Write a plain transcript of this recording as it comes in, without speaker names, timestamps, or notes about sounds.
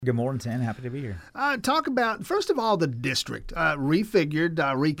Good morning, Tim. Happy to be here. Talk about, first of all, the district. Refigured,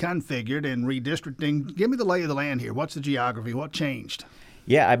 reconfigured, and redistricting. Give me the lay of the land here. What's the geography? What changed?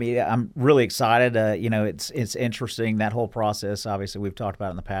 Yeah, I mean, I'm really excited. It's interesting. That whole process, obviously, we've talked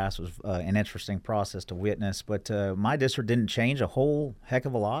about in the past, was an interesting process to witness. But my district didn't change a whole heck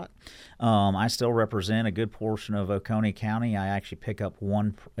of a lot. I still represent a good portion of Oconee County. I actually pick up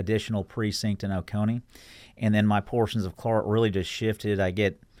one additional precinct in Oconee. And then my portions of Clark really just shifted. I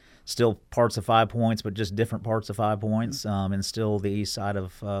get still parts of 5 Points, but just different parts of 5 Points, and still the east side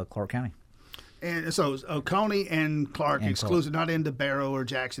of Clark County. And so Oconee and Clark exclusive, not into Barrow or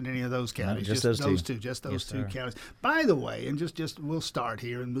Jackson, any of those counties. No, just those two. Just those Yes, two sir. counties. By the way, and just we'll start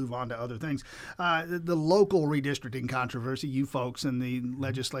here and move on to other things. The local redistricting controversy, you folks in the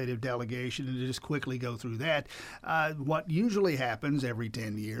legislative delegation, and to just quickly go through that. What usually happens every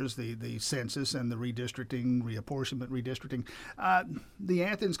 10 years, the census and the redistricting, reapportionment redistricting, the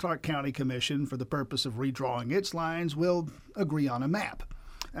Athens-Clarke County Commission, for the purpose of redrawing its lines, will agree on a map.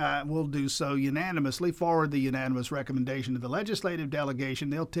 Will do so unanimously, forward the unanimous recommendation to the legislative delegation.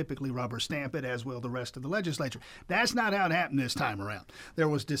 They'll typically rubber stamp it, as will the rest of the legislature. That's not how it happened this time around. There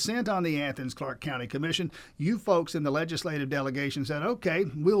was dissent on the Athens-Clarke County Commission. You folks in the legislative delegation said, okay,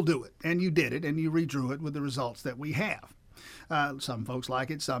 we'll do it. And you did it, and you redrew it with the results that we have. Some folks like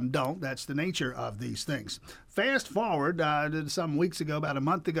it, some don't. That's the nature of these things. Fast forward to some weeks ago, about a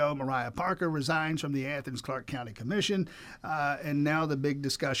month ago, Mariah Parker resigns from the Athens-Clarke County Commission, and now the big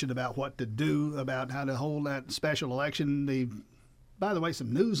discussion about what to do, about how to hold that special election. By the way,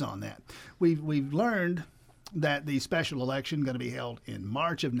 some news on that. We've learned that the special election going to be held in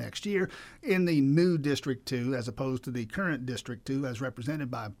March of next year in the new District 2 as opposed to the current District 2 as represented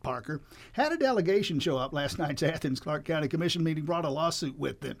by Parker. Had a delegation show up last night's Athens-Clarke County Commission meeting, brought a lawsuit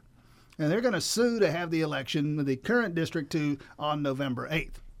with them. And they're going to sue to have the election, the current District 2, on November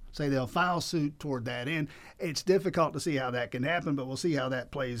 8th. Say they'll file suit toward that end. It's difficult to see how that can happen, but we'll see how that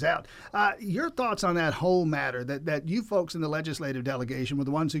plays out. Your thoughts on that whole matter, that you folks in the legislative delegation were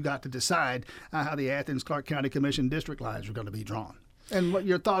the ones who got to decide how the Athens-Clarke County Commission district lines were going to be drawn, and what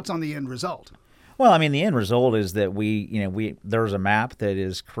your thoughts on the end result? Well, I mean, the end result is that there's a map that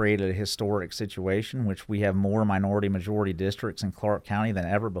has created a historic situation, which we have more minority-majority districts in Clark County than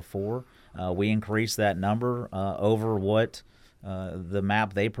ever before. We increased that number over what the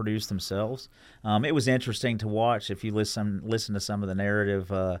map they produced themselves. It was interesting to watch. If you listen to some of the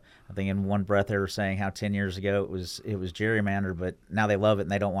narrative, I think in one breath they were saying how 10 years ago it was gerrymandered, but now they love it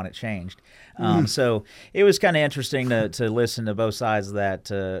and they don't want it changed. So it was kind of interesting to listen to both sides of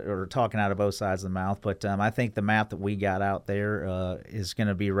that, or talking out of both sides of the mouth. But I think the map that we got out there is going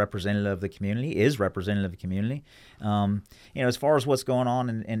to be representative of the community. As far as what's going on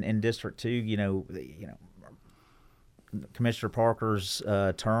in District 2, Commissioner Parker's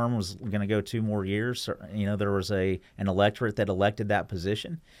term was going to go 2 more years. There was an electorate that elected that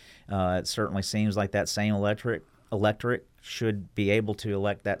position. It certainly seems like that same electorate should be able to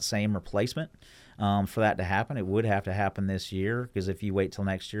elect that same replacement. For that to happen, it would have to happen this year, because if you wait till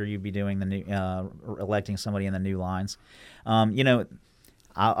next year, you'd be doing the new electing somebody in the new lines.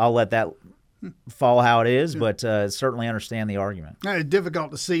 I'll let that fall how it is, but certainly understand the argument. It's difficult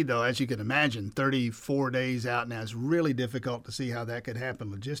to see, though, as you can imagine, 34 days out now. It's really difficult to see how that could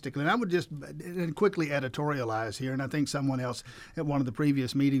happen logistically. And I would just quickly editorialize here, and I think someone else at one of the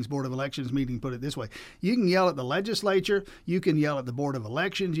previous meetings, Board of Elections meeting, put it this way. You can yell at the legislature, you can yell at the Board of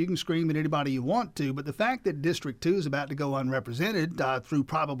Elections, you can scream at anybody you want to, but the fact that District 2 is about to go unrepresented through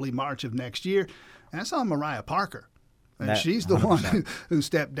probably March of next year, that's on Mariah Parker. And she's the 100%. One who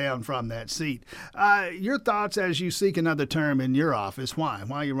stepped down from that seat. Your thoughts as you seek another term in your office? Why?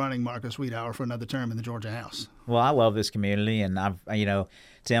 Why are you running Marcus Sweethour for another term in the Georgia House? Well, I love this community, and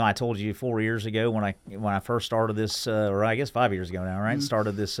Tim, I told you 4 years ago when I first started this, or I guess 5 years ago now, right? Mm-hmm.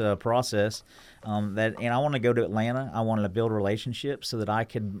 Started this process. And I want to go to Atlanta. I wanted to build relationships so that I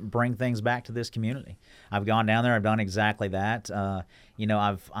could bring things back to this community. I've gone down there. I've done exactly that.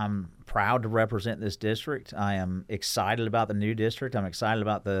 I'm proud to represent this district. I am excited about the new district. I'm excited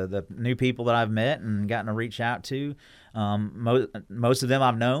about the new people that I've met and gotten to reach out to. Most of them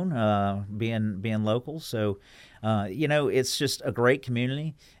I've known, being local. So, it's just a great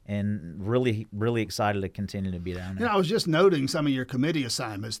community, and really, really excited to continue to be down there. I was just noting some of your committee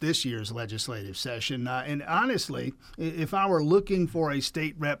assignments this year's legislative session. And honestly, if I were looking for a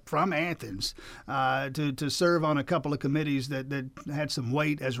state rep from Athens to serve on a couple of committees that had some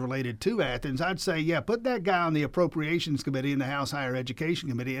weight as related to Athens, I'd say, put that guy on the Appropriations Committee and the House Higher Education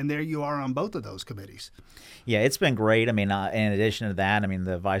Committee, and there you are on both of those committees. Yeah, it's been great. In addition to that,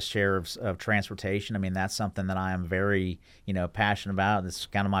 the vice chair of transportation, that's something that I I am very, passionate about. This is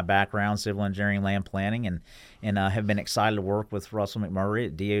kind of my background, civil engineering, land planning, and have been excited to work with Russell McMurray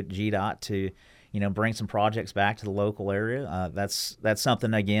at GDOT to, bring some projects back to the local area. That's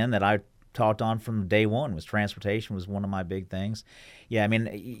something, again, that I talked on from day one. Was transportation was one of my big things. Yeah, I mean,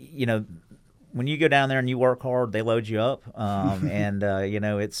 when you go down there and you work hard, they load you up, and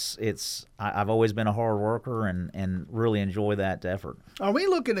I've always been a hard worker and really enjoy that effort. Are we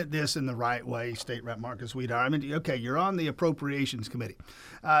looking at this in the right way, State Rep Marcus Wiedauer? I mean, okay, you're on the Appropriations Committee.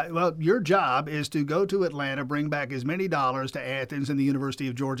 Well, your job is to go to Atlanta, bring back as many dollars to Athens and the University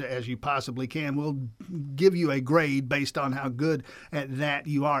of Georgia as you possibly can. We'll give you a grade based on how good at that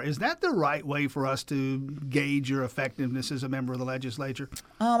you are. Is that the right way for us to gauge your effectiveness as a member of the legislature?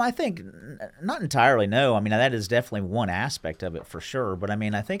 I think not entirely, no. I mean, that is definitely one aspect of it for sure. But I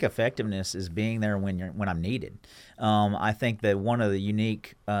mean, I think effectiveness is being there when I'm needed. I think that one of the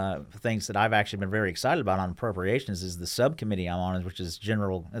unique things that I've actually been very excited about on appropriations is the subcommittee I'm on, which is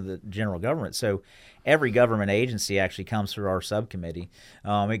the general government. So every government agency actually comes through our subcommittee.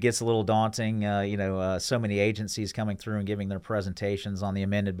 It gets a little daunting, so many agencies coming through and giving their presentations on the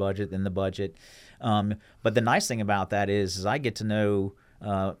amended budget and the budget. But the nice thing about that is I get to know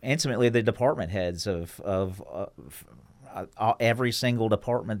intimately the department heads of every single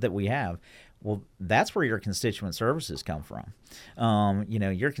department that we have. Well, that's where your constituent services come from.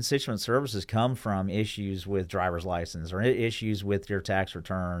 Your constituent services come from issues with driver's license or issues with your tax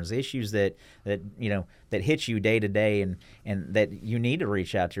returns, issues that hit you day to day and that you need to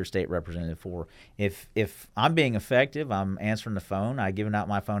reach out to your state representative for. If I'm being effective, I'm answering the phone. I've given out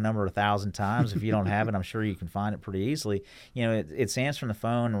my phone number 1,000 times. If you don't have it, I'm sure you can find it pretty easily. It's answering the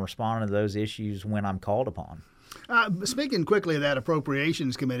phone and responding to those issues when I'm called upon. Speaking quickly of that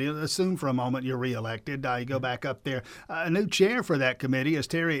Appropriations Committee, assume for a moment you're reelected. You go back up there. A new chair for that committee is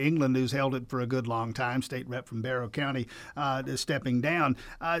Terry England, who's held it for a good long time, state rep from Barrow County, is stepping down.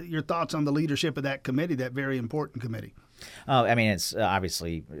 Your thoughts on the leadership of that committee, that very important committee? I mean, it's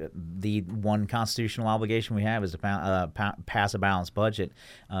obviously the one constitutional obligation we have is to pass a balanced budget.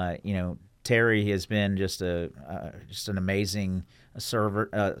 Terry has been just an amazing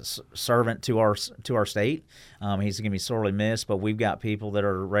servant to our state. He's going to be sorely missed, but we've got people that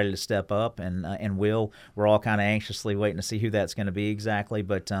are ready to step up, and we're all kind of anxiously waiting to see who that's going to be exactly.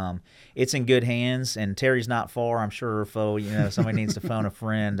 But it's in good hands, and Terry's not far. I'm sure if somebody needs to phone a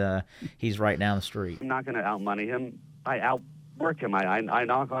friend, he's right down the street. I'm not going to outmoney him. I outwork him. I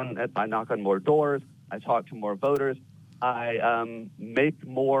knock on more doors. I talk to more voters. I make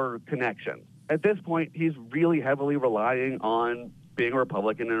more connections. At this point, he's really heavily relying on being a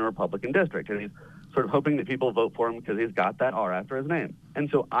Republican in a Republican district, and he's sort of hoping that people vote for him because he's got that R after his name. And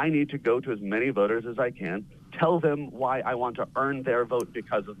so I need to go to as many voters as I can, tell them why I want to earn their vote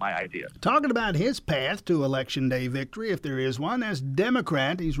because of my idea. Talking about his path to Election Day victory, if there is one, as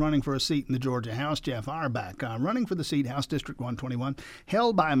Democrat, he's running for a seat in the Georgia House, Jeff Auerbach, running for the seat, House District 121,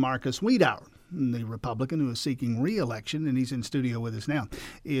 held by Marcus Wiedauer. The Republican who is seeking re-election, and he's in studio with us now,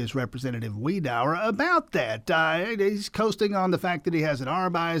 is Representative Wiedauer. About that, he's coasting on the fact that he has an R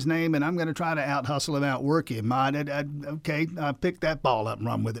by his name, and I'm going to try to out-hustle and outwork him. Okay, pick that ball up and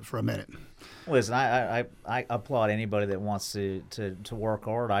run with it for a minute. Listen, I applaud anybody that wants to work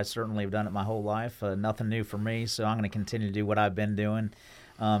hard. I certainly have done it my whole life. Nothing new for me, so I'm going to continue to do what I've been doing.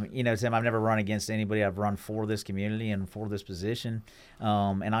 Tim, I've never run against anybody. I've run for this community and for this position,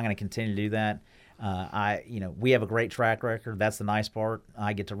 and I'm going to continue to do that. We have a great track record. That's the nice part.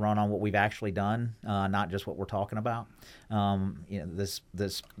 I get to run on what we've actually done, not just what we're talking about.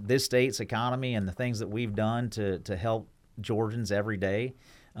 This state's economy and the things that we've done to help Georgians every day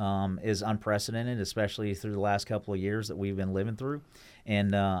is unprecedented, especially through the last couple of years that we've been living through.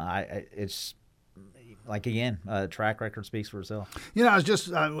 And it's like, again, track record speaks for itself.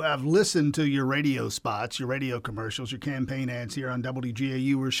 I've listened to your radio spots, your radio commercials, your campaign ads here on WGAU.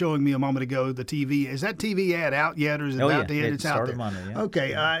 You were showing me a moment ago the TV. Is that TV ad out yet, or is it about to hit? It's out there. Monday, yeah.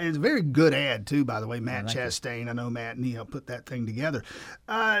 Okay. It's a very good ad, too, by the way. Matt Chastain. I know Matt and put that thing together.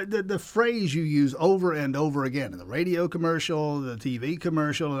 The phrase you use over and over again in the radio commercial, the TV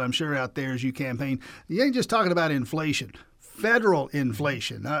commercial, and I'm sure out there as you campaign, you ain't just talking about inflation. Federal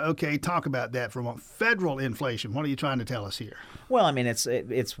inflation. Okay, talk about that for a moment. Federal inflation. What are you trying to tell us here? Well, I mean, it's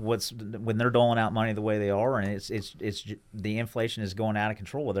what's when they're doling out money the way they are, and it's the inflation is going out of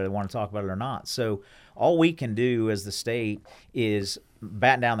control, whether they want to talk about it or not. So all we can do as the state is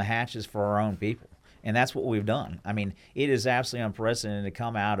batten down the hatches for our own people. And that's what we've done. I mean, it is absolutely unprecedented to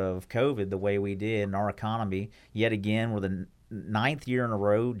come out of COVID the way we did in our economy. Yet again, we're the 9th year in a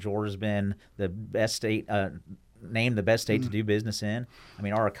row. Georgia's been the best state. Named the best state to do business in. I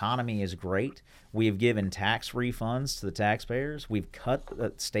mean, our economy is great. We have given tax refunds to the taxpayers. We've cut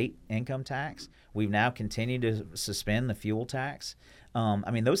the state income tax. We've now continued to suspend the fuel tax.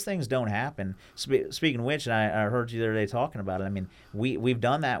 I mean, those things don't happen. Speaking of which, I heard you the other day talking about it. I mean, we've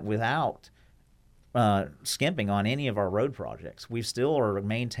done that without skimping on any of our road projects. We still are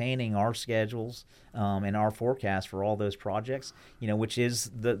maintaining our schedules and our forecast for all those projects, which is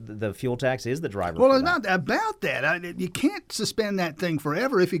the fuel tax is the driver. Well, for that. about that, you can't suspend that thing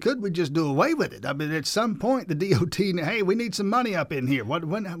forever. If you could, we'd just do away with it. I mean, at some point, the DOT, hey, we need some money up in here.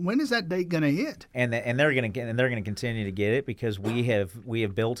 When is that date going to hit? And they're going to continue to get it because we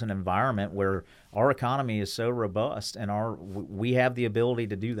have built an environment where our economy is so robust and we have the ability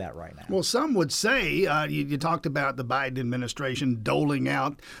to do that right now. Well, some would say you talked about the Biden administration doling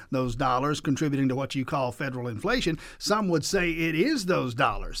out those dollars, contributing to what you call federal inflation. Some would say it is those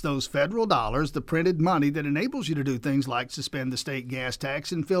dollars, those federal dollars, the printed money that enables you to do things like suspend the state gas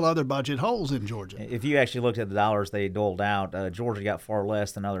tax and fill other budget holes in Georgia. If you actually looked at the dollars they doled out, Georgia got far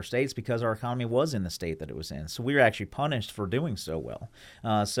less than other states because our economy was in the state that it was in. So we were actually punished for doing so well.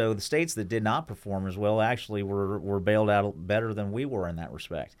 So the states that did not perform as well actually were bailed out better than we were in that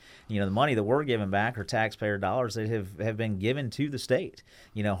respect. The money that we're giving back are taxpayer dollars that have been given to the state,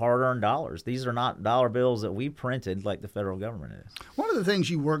 hard-earned dollars. These are not dollar bills that we printed like the federal government is. One of the things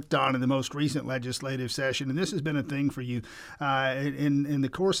you worked on in the most recent legislative session, and this has been a thing for you in the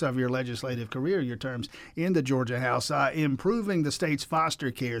course of your legislative career, your terms in the Georgia House, improving the state's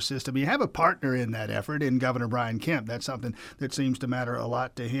foster care system. You have a partner in that effort in Governor Brian Kemp. That's something that seems to matter a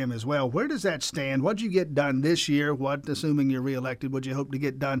lot to him as well. Where does that stand? What did you get done this year? What, assuming you're reelected, would you hope to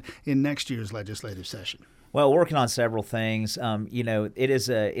get done in next year's legislative session? Well, working on several things.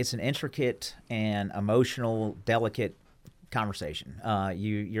 It's an intricate and emotional, delicate conversation.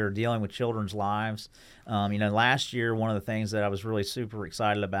 You're dealing with children's lives. Last year, one of the things that I was really super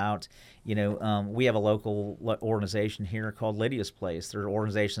excited about, we have a local organization here called Lydia's Place. There are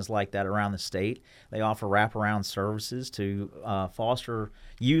organizations like that around the state. They offer wraparound services to foster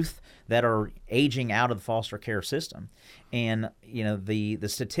youth that are aging out of the foster care system. And, the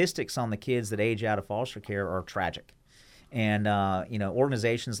statistics on the kids that age out of foster care are tragic. And,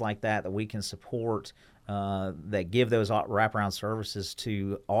 organizations like that we can support that give those wraparound services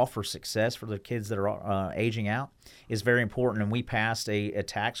to offer success for the kids that are aging out is very important. And we passed a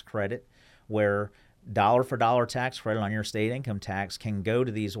tax credit where dollar for dollar tax credit on your state income tax can go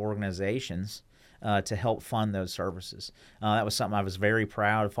to these organizations to help fund those services. That was something I was very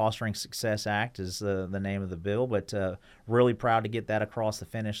proud of. Fostering Success Act is the name of the bill, but really proud to get that across the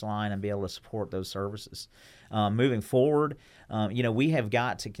finish line and be able to support those services. Moving forward, we have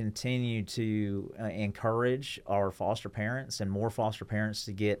got to continue to encourage our foster parents and more foster parents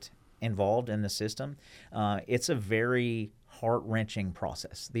to get involved in the system. It's a very heart-wrenching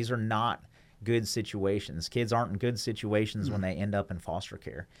process. These are not good situations. Kids aren't in good situations when they end up in foster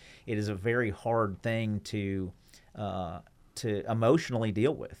care. It is a very hard thing to emotionally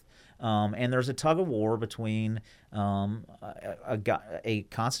deal with. And there's a tug of war between a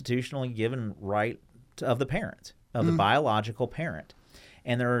constitutionally given right of the parent, of the biological parent.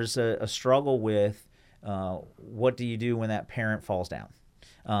 And there's a struggle with what do you do when that parent falls down?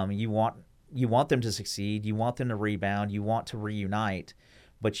 You want them to succeed. You want them to rebound. You want to reunite.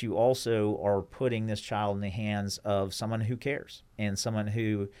 But you also are putting this child in the hands of someone who cares and someone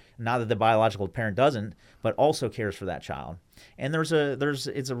who, not that the biological parent doesn't, but also cares for that child. And it's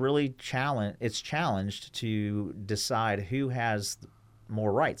a really challenged to decide who has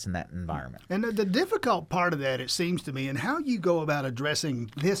more rights in that environment. And the difficult part of that, it seems to me, and how you go about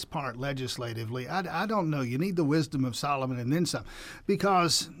addressing this part legislatively, I don't know. You need the wisdom of Solomon and then some,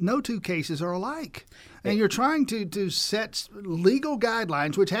 because no two cases are alike. And you're trying to set legal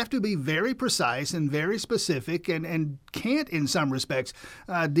guidelines which have to be very precise and very specific and can't, in some respects,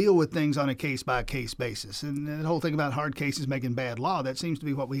 deal with things on a case-by-case basis. And the whole thing about hard cases making bad law, that seems to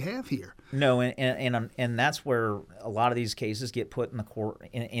be what we have here. No, and that's where a lot of these cases get put in the court,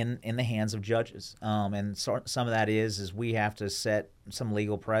 in the hands of judges. And so, some of that is we have to set some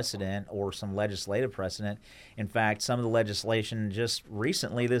legal precedent or some legislative precedent. In fact, some of the legislation just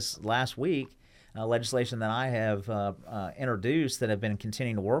recently, this last week, legislation that I have introduced that I've been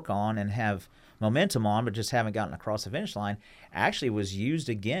continuing to work on and have momentum on but just haven't gotten across the finish line actually was used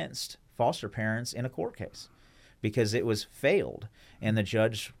against foster parents in a court case because it was failed. And the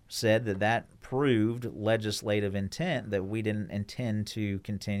judge said that proved legislative intent, that we didn't intend to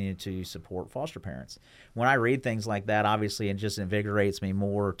continue to support foster parents. When I read things like that, obviously it just invigorates me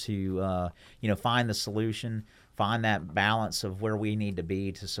more to find the solution, find that balance of where we need to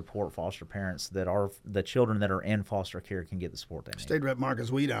be to support foster parents that the children that are in foster care can get the support they need. State Rep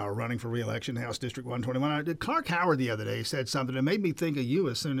Marcus Wiedauer running for re-election, House District 121. Clark Howard the other day said something that made me think of you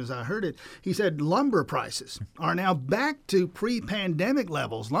as soon as I heard it. He said lumber prices are now back to pre-pandemic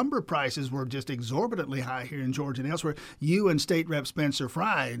levels. Lumber prices were just exorbitantly high here in Georgia and elsewhere. You and State Rep Spencer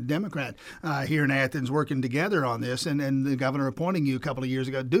Fry, Democrat, here in Athens, working together on this, and the governor appointing you a couple of years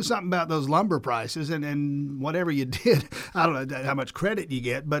ago. Do something about those lumber prices, and whatever you did, I don't know how much credit you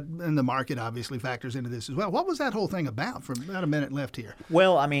get, but and the market obviously factors into this as well. What was that whole thing about? For about a minute left here.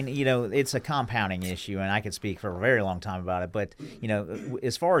 Well, I mean, it's a compounding issue, and I could speak for a very long time about it. But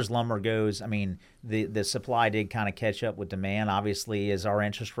as far as lumber goes, I mean, the supply did kind of catch up with demand. Obviously, as our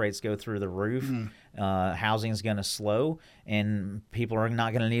interest rates go through the roof, housing is going to slow, and people are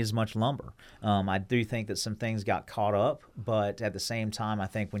not going to need as much lumber. I do think that some things got caught up, but at the same time, I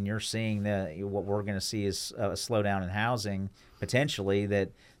think when you're seeing what we're going to see is a slowdown in housing, potentially that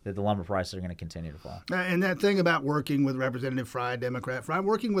the lumber prices are going to continue to fall. And that thing about working with Representative Fry, Democrat Fry,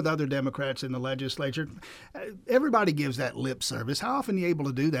 working with other Democrats in the legislature, everybody gives that lip service. How often are you able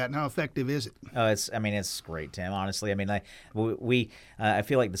to do that, and how effective is it? Oh, it's great, Tim. Honestly, I mean, I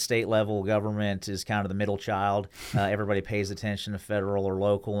feel like the state level government is kind of the middle child. Everybody pays attention to federal or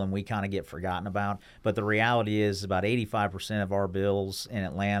local, and we kind of get forgotten about. But the reality is, about 85% of our bills in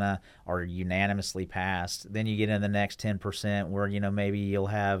Atlanta are unanimously passed. Then you get in the next 10% where maybe you'll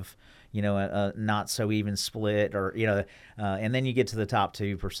have a not so even split, or and then you get to the top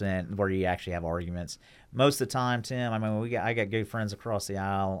 2% where you actually have arguments. Most of the time, Tim, I mean, I got good friends across the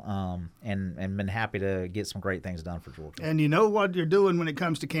aisle, and been happy to get some great things done for Georgia. And you know what you're doing when it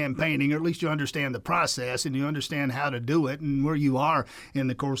comes to campaigning, or at least you understand the process and you understand how to do it and where you are in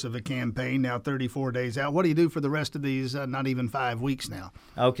the course of a campaign. Now 34 days out. What do you do for the rest of these not even 5 weeks now?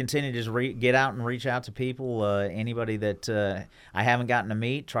 Oh, continue to just get out and reach out to people. Anybody that I haven't gotten to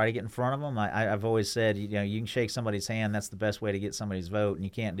meet, try to get in front of them. I've always said, you can shake somebody's hand. That's the best way to get somebody's vote, and you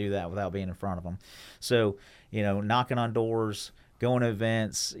can't do that without being in front of them. So, knocking on doors, going to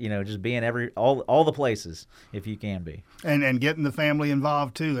events, just being all the places if you can be. And getting the family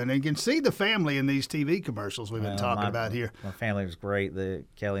involved too. And you can see the family in these TV commercials we've been talking about here. My family was great.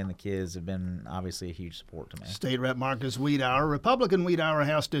 Kelly and the kids have been obviously a huge support to me. State Rep Marcus Wiedauer, Republican Wiedauer,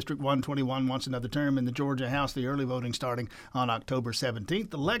 House District 121, wants another term in the Georgia House. The early voting starting on October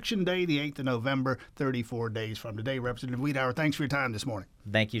 17th. Election Day, the 8th of November, 34 days from today. Representative Wiedauer, thanks for your time this morning.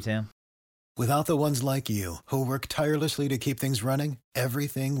 Thank you, Tim. Without the ones like you, who work tirelessly to keep things running,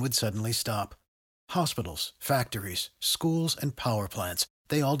 everything would suddenly stop. Hospitals, factories, schools, and power plants,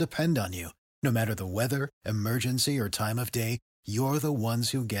 they all depend on you. No matter the weather, emergency, or time of day, you're the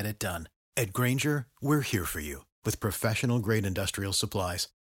ones who get it done. At Grainger, we're here for you with professional-grade industrial supplies.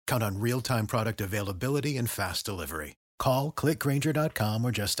 Count on real-time product availability and fast delivery. Call, click Grainger.com,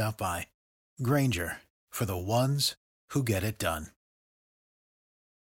 or just stop by. Grainger, for the ones who get it done.